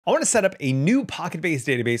I want to set up a new PocketBase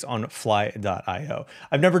database on fly.io.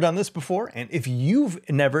 I've never done this before, and if you've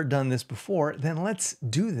never done this before, then let's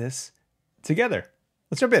do this together.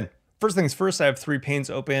 Let's jump in. First things first, I have 3 panes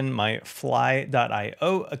open, my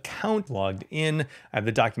fly.io account logged in. I have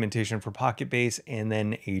the documentation for PocketBase and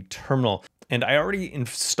then a terminal. And I already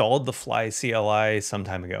installed the Fly CLI some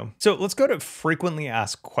time ago. So let's go to frequently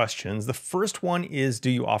asked questions. The first one is, do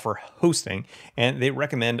you offer hosting? And they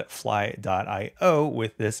recommend fly.io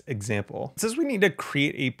with this example. It says we need to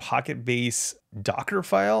create a PocketBase Docker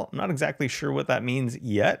file. I'm not exactly sure what that means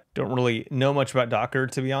yet. Don't really know much about Docker,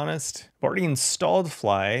 to be honest. I've already installed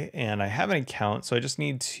Fly and I have an account, so I just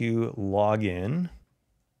need to log in.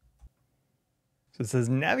 So it says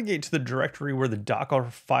navigate to the directory where the Docker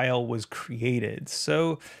file was created.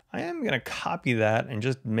 So I am going to copy that and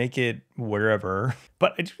just make it wherever,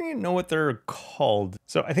 but I don't even know what they're called.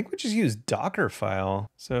 So I think we just use Docker file.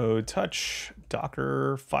 So touch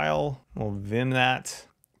Docker file, we'll vim that,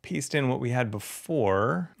 paste in what we had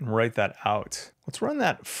before and write that out. Let's run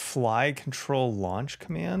that flyctl launch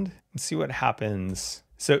command and see what happens.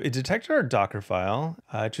 So it detected our Docker file,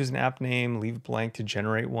 choose an app name, leave blank to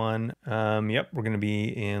generate one. Yep, we're gonna be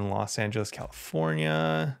in Los Angeles,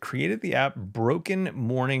 California. Created the app Broken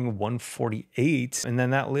Morning 148, and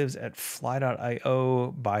then that lives at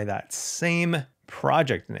fly.io by that same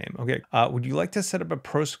project name. Okay, would you like to set up a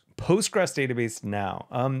Postgres database now?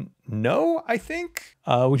 No, I think.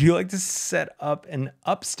 Would you like to set up an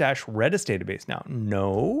Upstash Redis database now?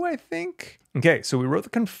 No, I think. Okay, so we wrote the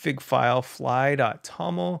config file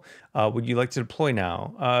fly.toml. Would you like to deploy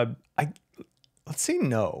now? Let's say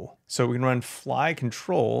no. So we can run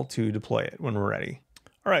flyctl to deploy it when we're ready.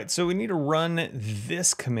 All right, so we need to run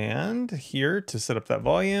this command here to set up that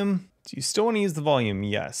volume. Do you still want to use the volume?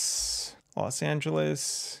 Yes. Los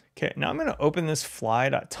Angeles. Okay, now I'm going to open this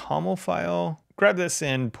fly.toml file, grab this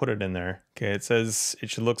and put it in there. Okay, it says it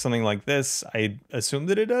should look something like this. I assume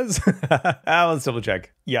that it does. Let's double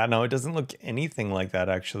check. Yeah, no, it doesn't look anything like that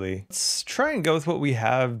actually. Let's try and go with what we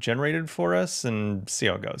have generated for us and see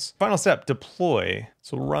how it goes. Final step, deploy.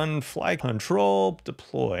 So run flyctl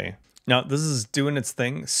deploy. Now this is doing its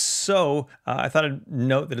thing. So I thought I'd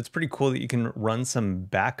note that it's pretty cool that you can run some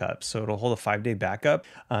backups. So it'll hold a 5-day backup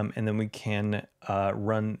and then we can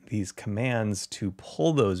run these commands to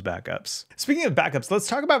pull those backups. Speaking of backups, let's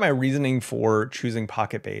talk about my reasoning for choosing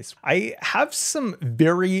PocketBase. I have some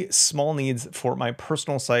very small needs for my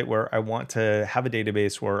personal site where I want to have a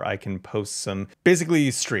database where I can post some basically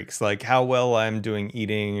streaks, like how well I'm doing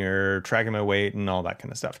eating or tracking my weight and all that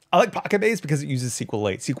kind of stuff. I like PocketBase because it uses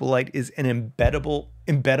SQLite. SQLite is an embeddable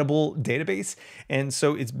database. And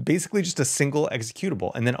so it's basically just a single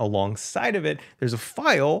executable. And then alongside of it, there's a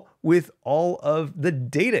file with all of the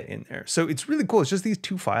data in there. So it's really cool. It's just these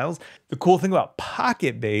 2 files. The cool thing about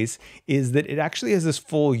PocketBase is that it actually has this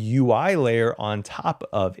full UI layer on top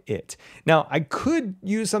of it. Now I could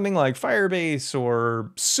use something like Firebase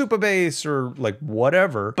or Supabase or like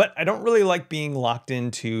whatever, but I don't really like being locked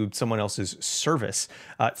into someone else's service.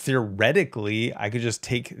 Theoretically, I could just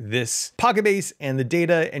take this PocketBase and the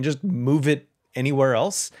data and just move it anywhere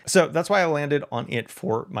else. So that's why I landed on it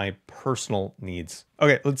for my personal needs.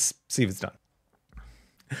 Okay, let's see if it's done.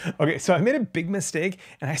 Okay, so I made a big mistake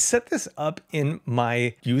and I set this up in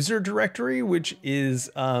my user directory, which is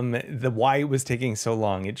why it was taking so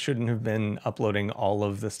long. It shouldn't have been uploading all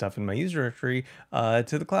of the stuff in my user directory to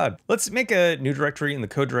the cloud. Let's make a new directory in the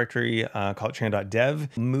code directory, call it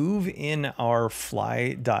chan.dev, move in our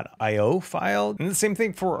fly.io file, and the same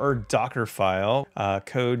thing for our Docker file,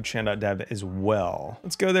 code chan.dev as well.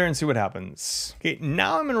 Let's go there and see what happens. Okay,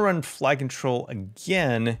 now I'm gonna run flyctl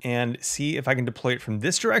again and see if I can deploy it from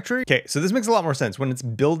this directory. Okay, so this makes a lot more sense. When it's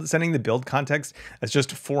sending the build context, that's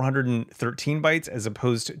just 413 bytes as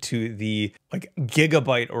opposed to the like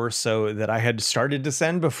gigabyte or so that I had started to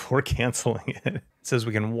send before canceling it. It says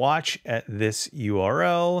we can watch at this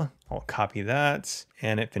URL. I'll copy that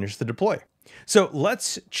and it finished the deploy. So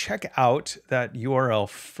let's check out that URL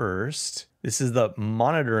first. This is the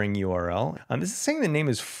monitoring URL. This is saying the name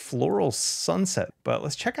is Floral Sunset, but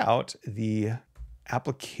let's check out the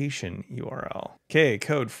application URL. Okay,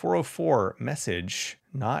 code 404, message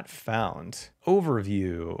not found.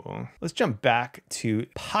 Overview. Let's jump back to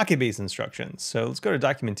PocketBase instructions. So let's go to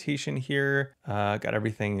documentation here. Got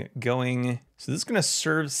everything going. So this is going to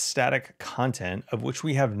serve static content of which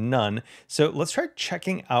we have none. So let's try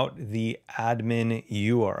checking out the admin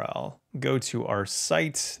URL. Go to our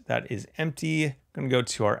site that is empty. I'm going to go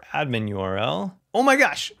to our admin URL. Oh my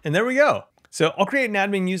gosh. And there we go. So I'll create an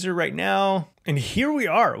admin user right now. And here we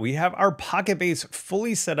are. We have our PocketBase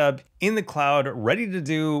fully set up in the cloud, ready to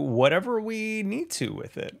do whatever we need to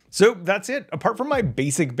with it. So that's it. Apart from my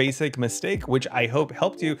basic mistake, which I hope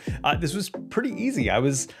helped you, this was pretty easy. I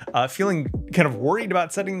was feeling kind of worried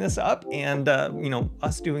about setting this up, and you know,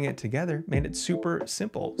 us doing it together made it super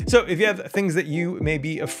simple. So if you have things that you may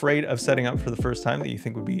be afraid of setting up for the first time that you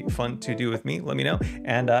think would be fun to do with me, let me know,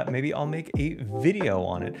 and maybe I'll make a video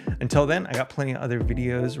on it. Until then, I got plenty of other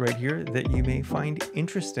videos right here that you may find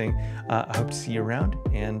interesting. I hope to see you around,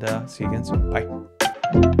 and see you again soon.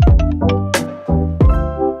 Bye.